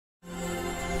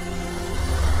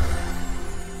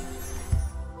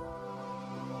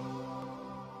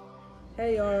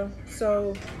Hey y'all.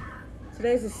 So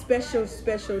today's a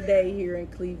special day here in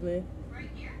Cleveland.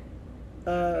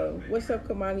 What's up,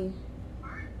 Kamani?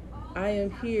 I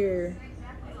am here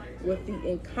with the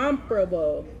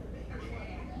incomparable,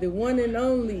 the one and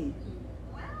only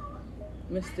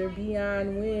Mr.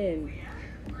 Beyond Wynn.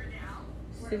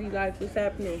 City life, what's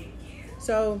happening?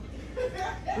 So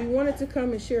we wanted to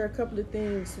come and share a couple of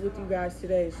things with you guys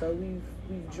today. So we've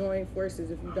joined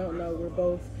forces. If you don't know, we're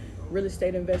both real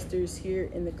estate investors here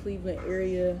in the Cleveland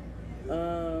area.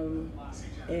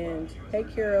 And hey,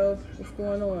 Carol, what's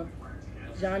going on?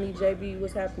 Johnny, JB,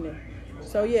 what's happening?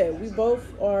 So yeah, we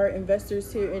both are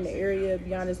investors here in the area.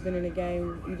 Beyond has been in the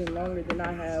game even longer than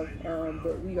I have,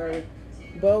 but we are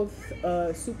both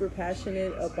super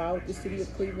passionate about the city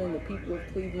of Cleveland, the people of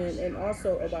Cleveland, and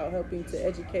also about helping to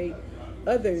educate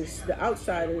others, the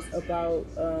outsiders, about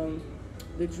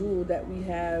the jewel that we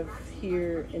have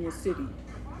here in the city.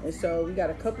 And so we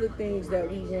got a couple of things that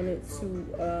we wanted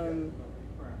to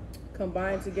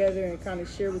combine together and kind of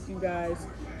share with you guys.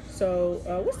 So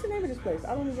what's the name of this place?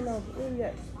 I don't even know. Where are we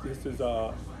at? This is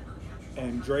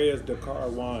Andrea's Dakar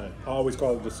Wine. I always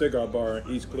call it the cigar bar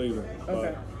in East Cleveland.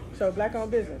 Okay. So black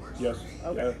owned business? Yes.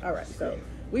 Okay. Yeah. All right. So yeah.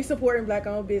 we supporting black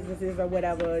owned businesses or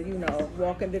whatever,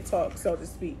 walking the talk, so to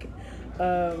speak.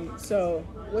 So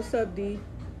what's up, D?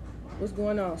 What's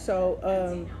going on?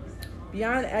 So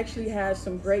Beyond actually has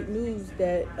some great news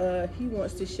that he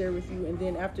wants to share with you. And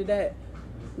then after that,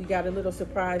 we got a little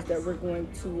surprise that we're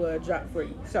going to drop for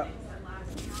you. So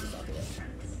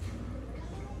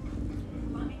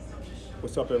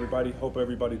What's up, everybody? Hope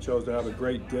everybody chose to have a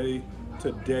great day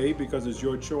today because it's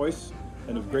your choice.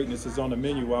 And if greatness is on the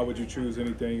menu, why would you choose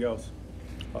anything else?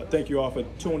 Thank you all for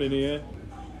tuning in.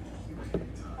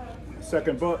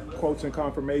 Second book, Quotes and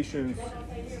Confirmations,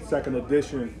 second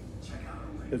edition,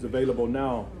 is available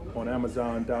now on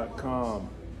Amazon.com.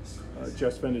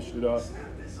 Just finished it up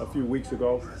a few weeks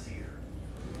ago.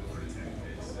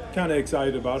 Kind of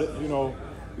excited about it. You know,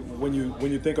 when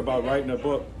you think about writing a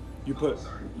book,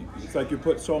 it's like you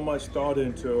put so much thought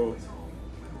into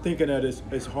thinking that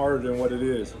it's harder than what it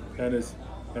is, and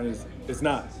it's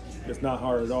not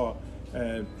hard at all.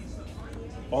 And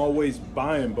always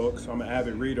buying books. I'm an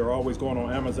avid reader. Always going on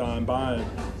Amazon buying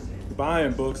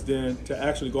books, then to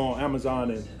actually go on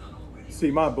Amazon and see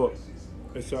my book.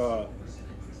 It's a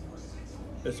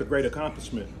great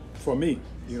accomplishment for me.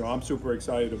 You know, I'm super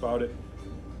excited about it.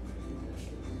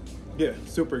 Yeah,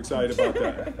 super excited about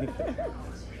that.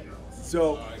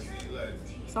 So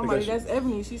somebody, that's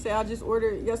Ebony. She said I just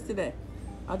ordered yesterday.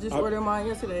 I just ordered mine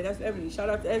yesterday. That's Ebony. Shout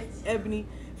out to Ebony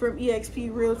from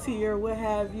EXP Realty or what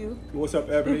have you. What's up,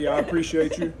 Ebony? I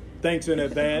appreciate you. Thanks in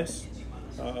advance.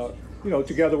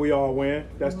 Together we all win.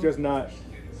 That's just not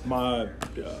my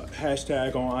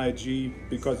hashtag on IG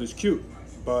because it's cute,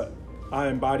 but I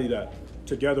embody that.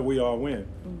 Together we all win.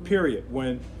 Period.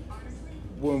 When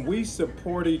we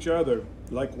support each other,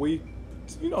 like we,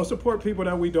 support people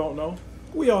that we don't know,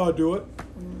 we all do it.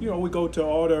 You know, we go to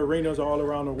all the arenas all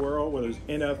around the world, whether it's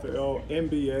NFL,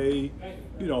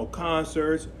 NBA,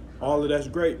 concerts, all of that's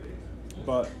great.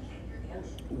 But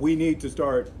we need to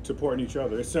start supporting each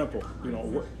other. It's simple.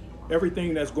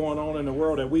 Everything that's going on in the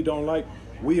world that we don't like,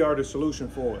 we are the solution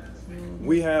for it.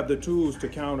 We have the tools to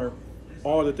counter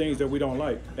all the things that we don't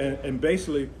like. And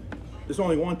basically, there's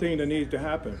only one thing that needs to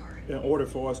happen in order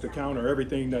for us to counter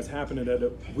everything that's happening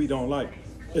that we don't like.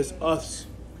 It's us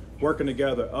working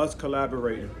together, us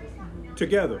collaborating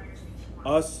together,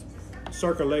 us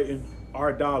circulating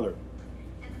our dollar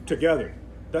together.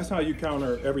 That's how you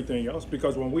counter everything else,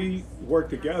 because when we work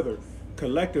together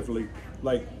collectively,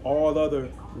 like all other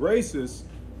races,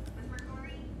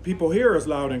 people hear us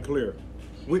loud and clear.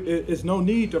 It's no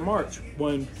need to march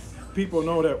when people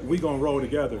know that we're gonna roll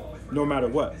together no matter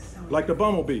what. Like the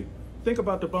bumblebee. Think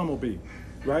about the bumblebee,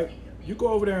 right? You go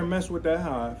over there and mess with that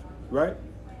hive, right?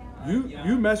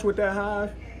 You mess with that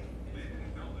hive,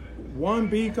 one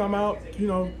bee come out,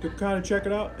 to kind of check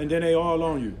it out, and then they all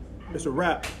on you. It's a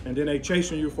wrap, and then they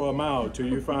chasing you for a mile till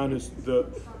you find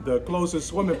the closest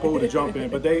swimming pool to jump in,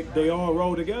 but they all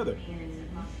roll together.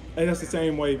 And that's the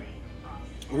same way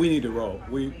we need to roll.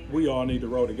 We all need to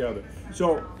roll together.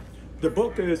 So the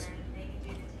book is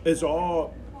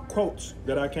all quotes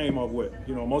that I came up with.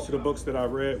 Most of the books that I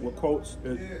read were quotes,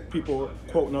 people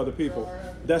quoting other people.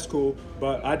 That's cool,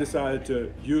 but I decided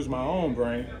to use my own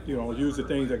brain, use the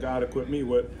things that God equipped me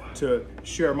with to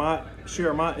share my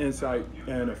insight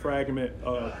and a fragment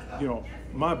of,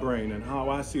 my brain and how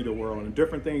I see the world and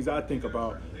different things I think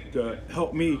about to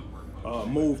help me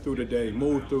move through the day,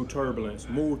 move through turbulence,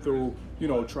 move through,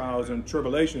 trials and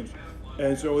tribulations.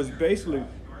 And so it's basically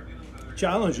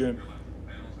challenging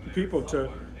people to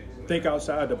think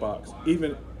outside the box,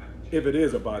 even if it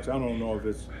is a box. I don't know if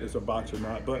it's a box or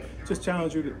not, but just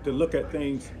challenge you to look at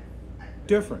things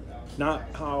different, not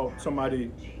how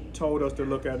somebody told us to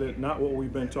look at it, not what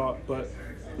we've been taught, but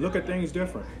look at things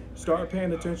different. Start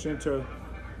paying attention to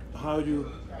how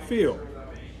you feel.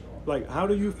 Like, how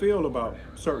do you feel about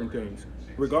certain things,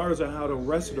 regardless of how the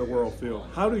rest of the world feel?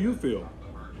 How do you feel?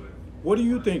 What do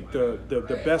you think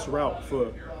the best route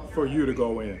for you to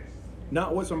go in?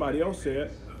 Not what somebody else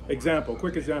said.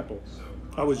 Quick example.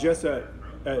 I was just at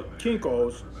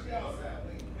Kinko's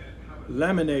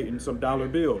laminating some dollar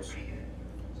bills.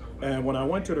 And when I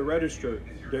went to the register,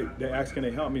 they asked, can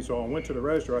they help me? So I went to the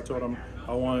register. I told them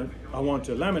I want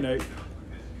to laminate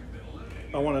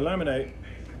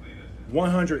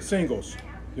 100 singles.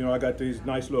 You know, I got these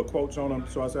nice little quotes on them.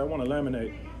 So I said, I want to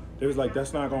laminate. They was like,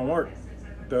 that's not going to work.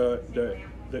 The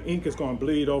ink is going to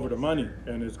bleed over the money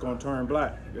and it's going to turn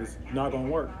black. It's not going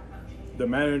to work. The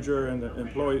manager and the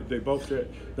employee, they both said,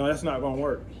 no, that's not going to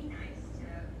work.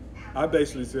 I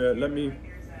basically said,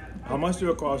 how much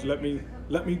do it cost? Let me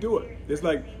do it. It's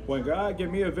like, when God give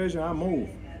me a vision, I move,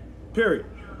 period.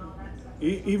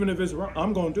 Even if it's wrong,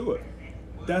 I'm going to do it.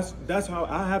 That's how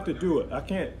I have to do it.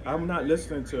 I'm not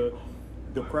listening to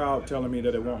the crowd telling me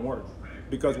that it won't work.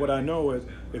 Because what I know is,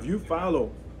 if you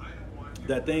follow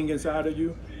that thing inside of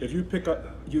you, if you pick up,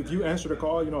 if you answer the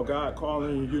call, you know, God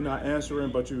calling you, you're not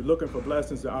answering, but you're looking for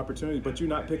blessings and opportunities, but you're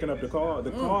not picking up the call. The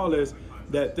call is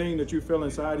that thing that you feel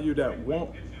inside of you that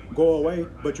won't go away,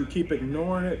 but you keep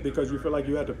ignoring it because you feel like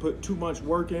you have to put too much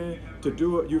work in to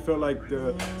do it. You feel like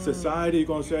the society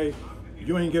gonna say,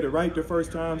 you ain't get it right the first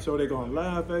time, so they're gonna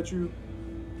laugh at you.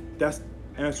 That's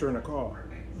answering the call.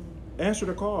 Answer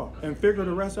the call and figure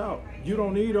the rest out. You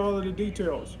don't need all of the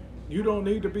details. You don't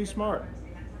need to be smart.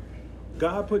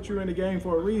 God put you in the game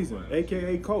for a reason,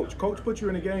 AKA coach. Coach put you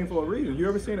in the game for a reason. You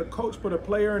ever seen a coach put a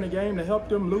player in the game to help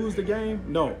them lose the game?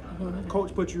 No.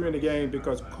 Coach put you in the game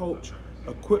because coach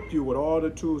equipped you with all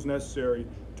the tools necessary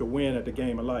to win at the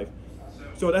game of life.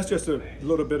 So that's just a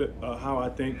little bit of how I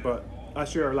think, but I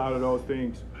share a lot of those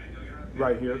things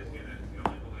right here.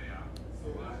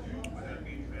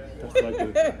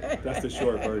 That's the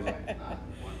short version.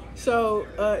 So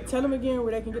tell them again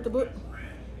where they can get the book.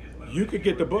 You could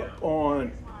get the book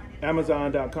on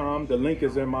Amazon.com. The link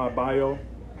is in my bio,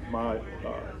 my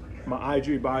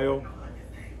IG bio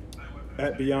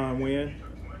at Beyond Wynn.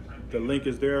 The link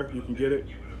is there. You can get it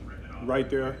right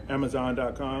there,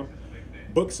 Amazon.com.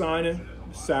 Book signing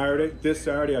Saturday. This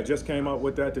Saturday, I just came up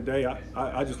with that today.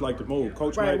 I just like to move.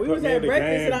 Coach Mike put me in the game.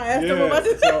 And I asked him about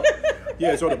this.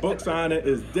 So the book signing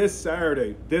is this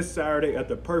Saturday at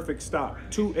the Perfect Stop,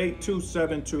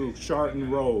 28272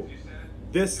 Charlton Road.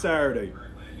 This Saturday,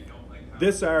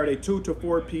 2 to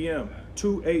 4 p.m.,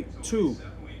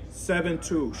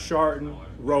 28272 Charlton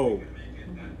Road.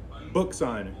 Book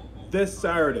signing. This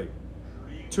Saturday,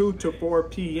 2 to 4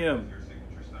 p.m.,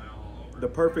 the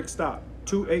Perfect Stop,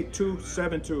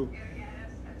 28272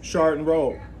 Charlton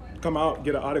Road. Come out,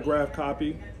 get an autographed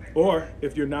copy. Or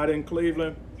if you're not in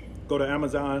Cleveland, go to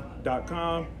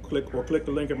Amazon.com, click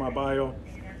the link in my bio,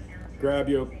 grab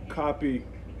your copy.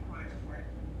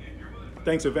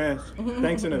 Thanks in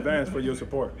advance for your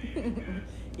support.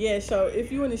 Yeah, so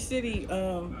if you're in the city,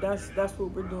 that's what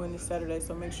we're doing this Saturday.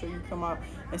 So make sure you come out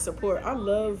and support. I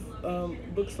love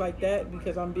books like that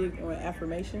because I'm big on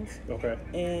affirmations. Okay.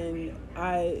 And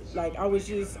I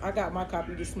got my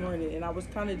copy this morning, and I was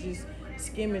kind of just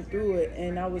skimming through it,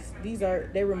 and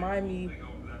they remind me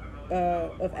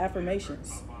of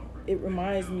affirmations. It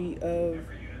reminds me of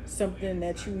something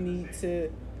that you need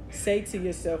to say to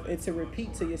yourself and to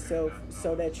repeat to yourself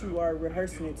so that you are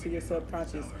rehearsing it to your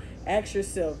subconscious. Ask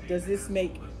yourself, does this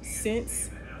make sense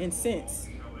and sense?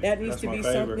 That needs to be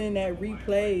something that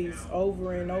replays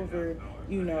over and over,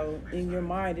 you know, in your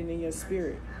mind and in your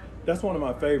spirit. That's one of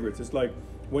my favorites. It's like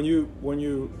when you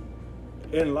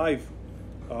in life,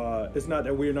 it's not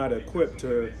that we're not equipped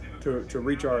to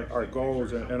reach our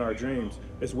goals and our dreams.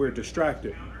 It's we're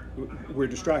distracted. We're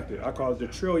distracted. I call it the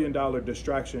 $1 trillion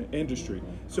distraction industry.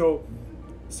 So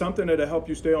something that'll help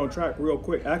you stay on track real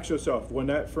quick. Ask yourself, when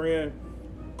that friend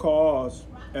calls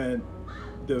and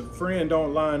the friend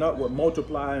don't line up with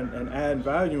multiplying and adding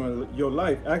value in your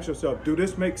life, ask yourself, do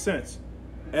this make sense?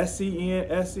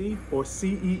 SENSE or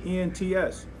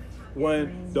CENTS?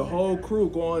 When the whole crew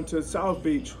going to South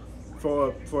Beach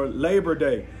for Labor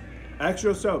Day, ask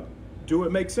yourself, do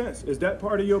it make sense? Is that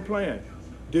part of your plan?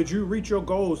 Did you reach your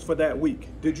goals for that week?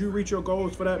 Did you reach your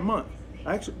goals for that month?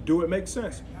 Actually, do it make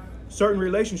sense? Certain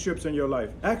relationships in your life,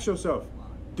 ask yourself,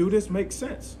 do this make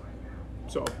sense?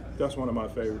 So that's one of my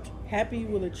favorites. Happy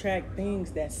will attract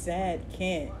things that sad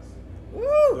can't.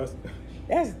 Woo!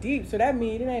 That's deep. So that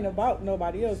means it ain't about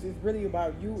nobody else. It's really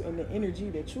about you and the energy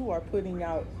that you are putting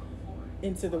out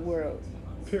into the world.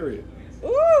 Period.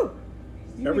 Ooh!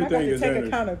 Everything is I got to take energy.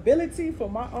 accountability for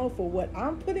what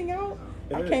I'm putting out.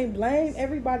 I can't blame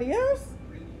everybody else.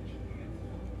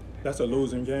 That's a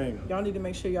losing game. Y'all need to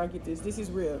make sure y'all get this. This is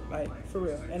real, like for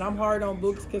real. And I'm hard on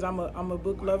books because I'm a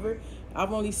book lover.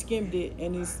 I've only skimmed it,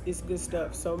 and it's good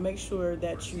stuff. So make sure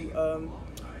that you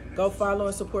go follow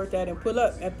and support that, and pull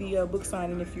up at the book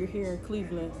signing if you're here in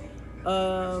Cleveland.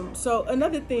 So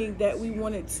another thing that we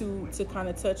wanted to kind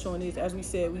of touch on is, as we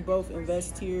said, we both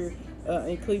invest here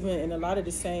in Cleveland in a lot of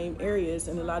the same areas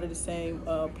and a lot of the same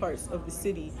parts of the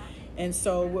city. And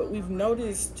so what we've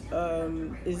noticed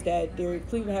is that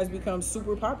Cleveland has become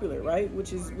super popular, right?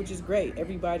 Which is great.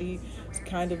 Everybody is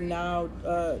kind of now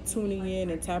tuning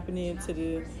in and tapping into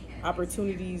the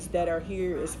opportunities that are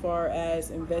here as far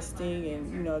as investing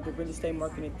and, you know, the real estate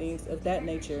market and things of that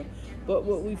nature. But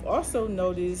what we've also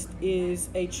noticed is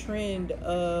a trend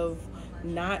of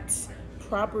not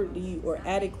properly or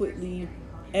adequately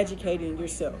educating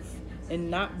yourself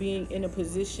and not being in a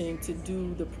position to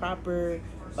do the proper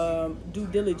due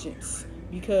diligence,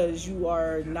 because you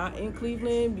are not in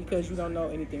Cleveland, because you don't know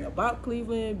anything about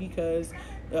Cleveland, because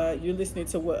you're listening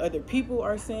to what other people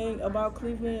are saying about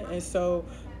Cleveland. And so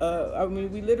I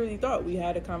mean, we literally thought we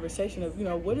had a conversation of, you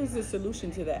know, what is the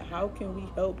solution to that? How can we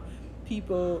help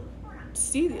people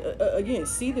see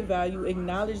the value,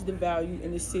 acknowledge the value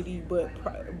in the city,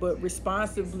 but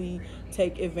responsibly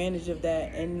take advantage of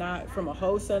that, and not from a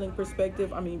wholesaling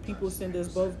perspective. I mean, people send us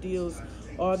both deals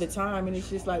all the time, and it's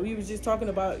just like, we was just talking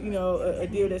about, you know, a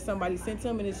deal that somebody sent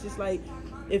them, and it's just like,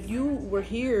 if you were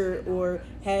here or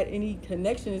had any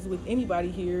connections with anybody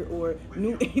here or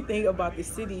knew anything about the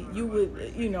city, you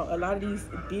would, you know, a lot of these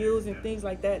deals and things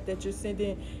like that you're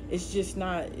sending, it's just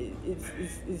not,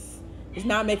 it's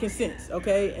not making sense,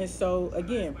 okay? And so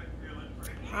again,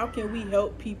 how can we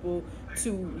help people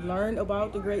to learn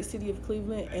about the great city of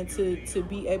Cleveland and to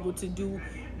be able to do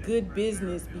good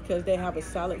business because they have a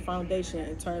solid foundation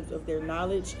in terms of their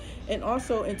knowledge and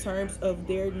also in terms of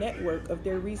their network, of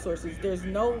their resources? There's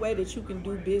no way that you can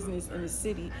do business in a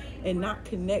city and not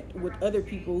connect with other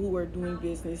people who are doing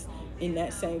business in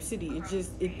that same city.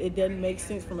 It doesn't make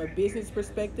sense from a business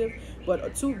perspective,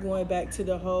 but two, going back to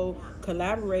the whole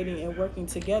collaborating and working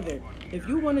together. If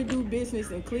you want to do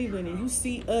business in Cleveland and you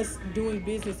see us doing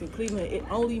business in Cleveland, it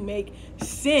only makes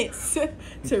sense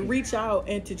to reach out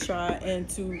and to try and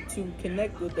to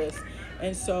connect with us.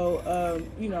 And so,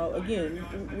 you know, again,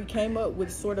 we came up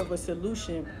with sort of a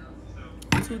solution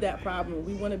to that problem.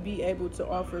 We want to be able to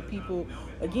offer people,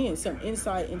 again, some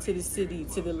insight into the city,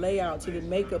 to the layout, to the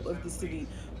makeup of the city,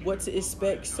 what to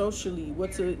expect socially,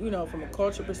 what to, you know, from a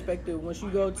culture perspective. Once you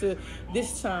go to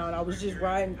this town, I was just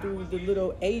riding through the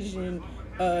little Asian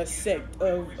sect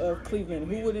of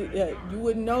Cleveland. You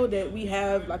wouldn't know that we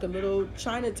have like a little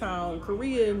Chinatown,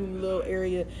 Korean little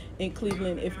area in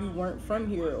Cleveland if you weren't from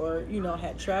here or, you know,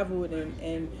 had traveled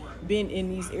and been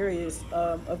in these areas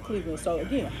of Cleveland. So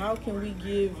again, how can we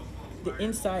give the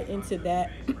insight into that?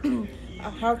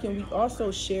 How can we also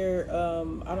share,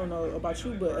 I don't know about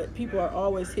you, but people are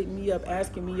always hitting me up,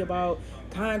 asking me about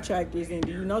contractors, and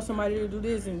do you know somebody to do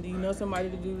this, and do you know somebody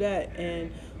to do that?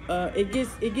 And it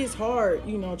gets hard,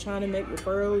 you know, trying to make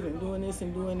referrals and doing this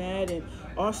and doing that, and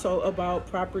also about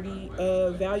property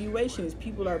valuations.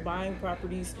 People are buying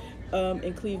properties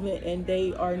in Cleveland and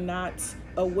they are not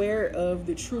aware of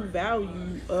the true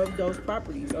value of those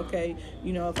properties. Okay,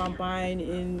 you know, if I'm buying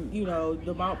in, you know,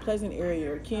 the Mount Pleasant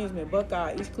area or Kinsman,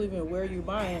 Buckeye, East Cleveland, where you're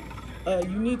buying,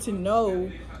 you need to know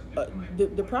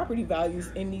the property values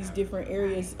in these different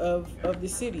areas of the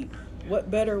city.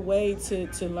 What better way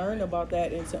to learn about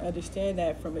that and to understand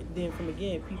that from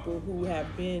again, people who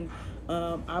have been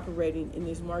operating in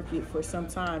this market for some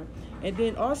time. And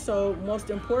then also, most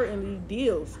importantly,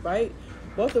 deals, right?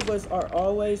 Both of us are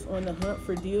always on the hunt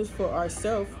for deals for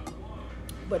ourselves,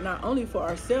 but not only for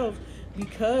ourselves,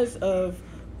 because of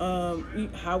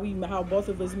how both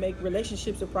of us make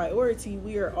relationships a priority.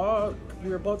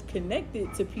 We're both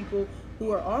connected to people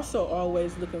who are also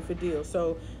always looking for deals.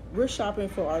 So we're shopping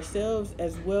for ourselves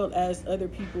as well as other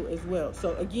people as well.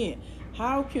 So again,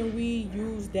 how can we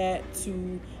use that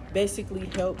to basically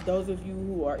help those of you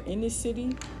who are in the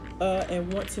city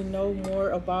and want to know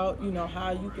more about, you know,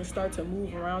 how you can start to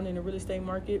move around in the real estate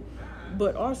market,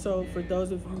 but also for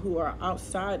those of you who are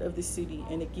outside of the city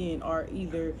and again are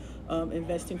either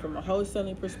investing from a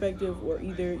wholesaling perspective or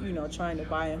either, you know, trying to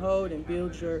buy and hold and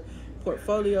build your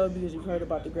portfolio because you've heard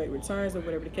about the great returns or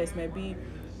whatever the case may be.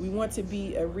 We want to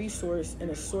be a resource and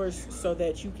a source so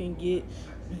that you can get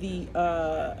the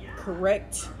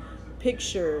correct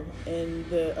picture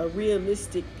and a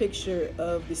realistic picture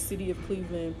of the city of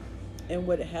Cleveland and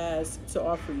what it has to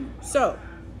offer you. So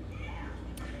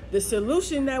the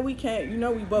solution that we came,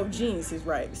 we both geniuses,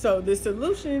 right? So the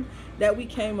solution that we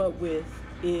came up with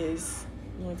is,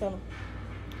 you want to tell them?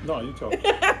 No, you talk.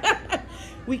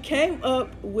 We came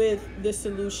up with the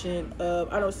solution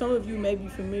of, I know some of you may be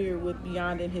familiar with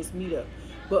Beyond and his meetup,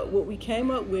 but what we came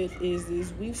up with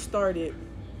is we've started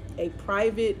a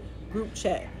private group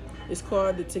chat. It's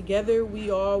called the Together We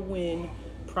All Win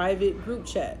private group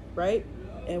chat, right?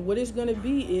 And what it's going to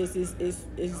be is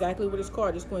exactly what it's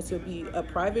called. It's going to be a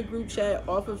private group chat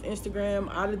off of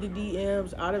Instagram, out of the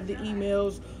DMs, out of the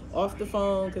emails, off the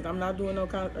phone, because I'm not doing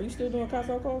are you still doing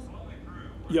console calls?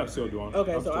 Yeah, I'm still doing.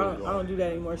 Okay, so I don't do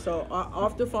that anymore. So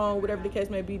off the phone, whatever the case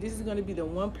may be, this is going to be the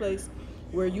one place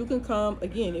where you can come,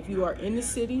 again, if you are in the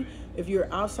city, if you're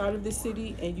outside of the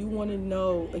city, and you want to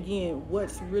know, again,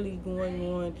 what's really going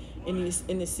on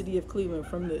in the city of Cleveland,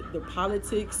 from the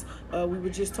politics. We were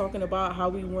just talking about how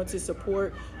we want to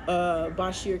support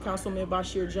Councilman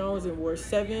Bashir Jones in Ward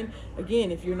 7. Again,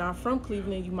 if you're not from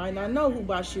Cleveland, you might not know who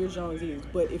Bashir Jones is.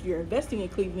 But if you're investing in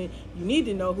Cleveland, you need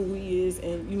to know who he is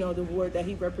and, the ward that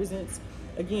he represents.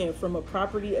 Again, from a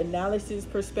property analysis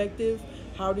perspective,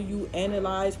 how do you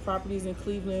analyze properties in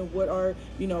Cleveland?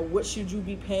 What should you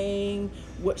be paying?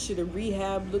 What should a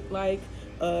rehab look like?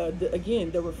 The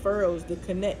referrals, the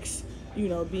connects,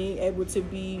 being able to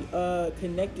be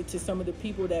connected to some of the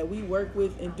people that we work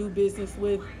with and do business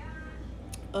with.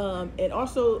 And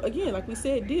also, again, like we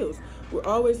said, deals. We're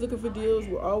always looking for deals.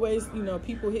 We're always,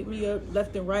 people hit me up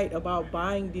left and right about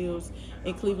buying deals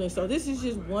in Cleveland. So this is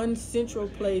just one central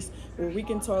place where we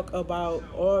can talk about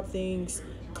all things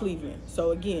Cleveland.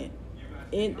 So again,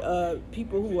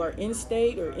 people who are in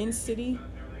state or in city,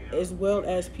 as well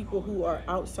as people who are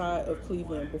outside of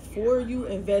Cleveland. Before you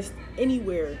invest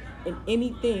anywhere in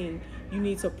anything, you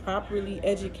need to properly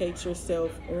educate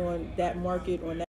yourself on that market, on that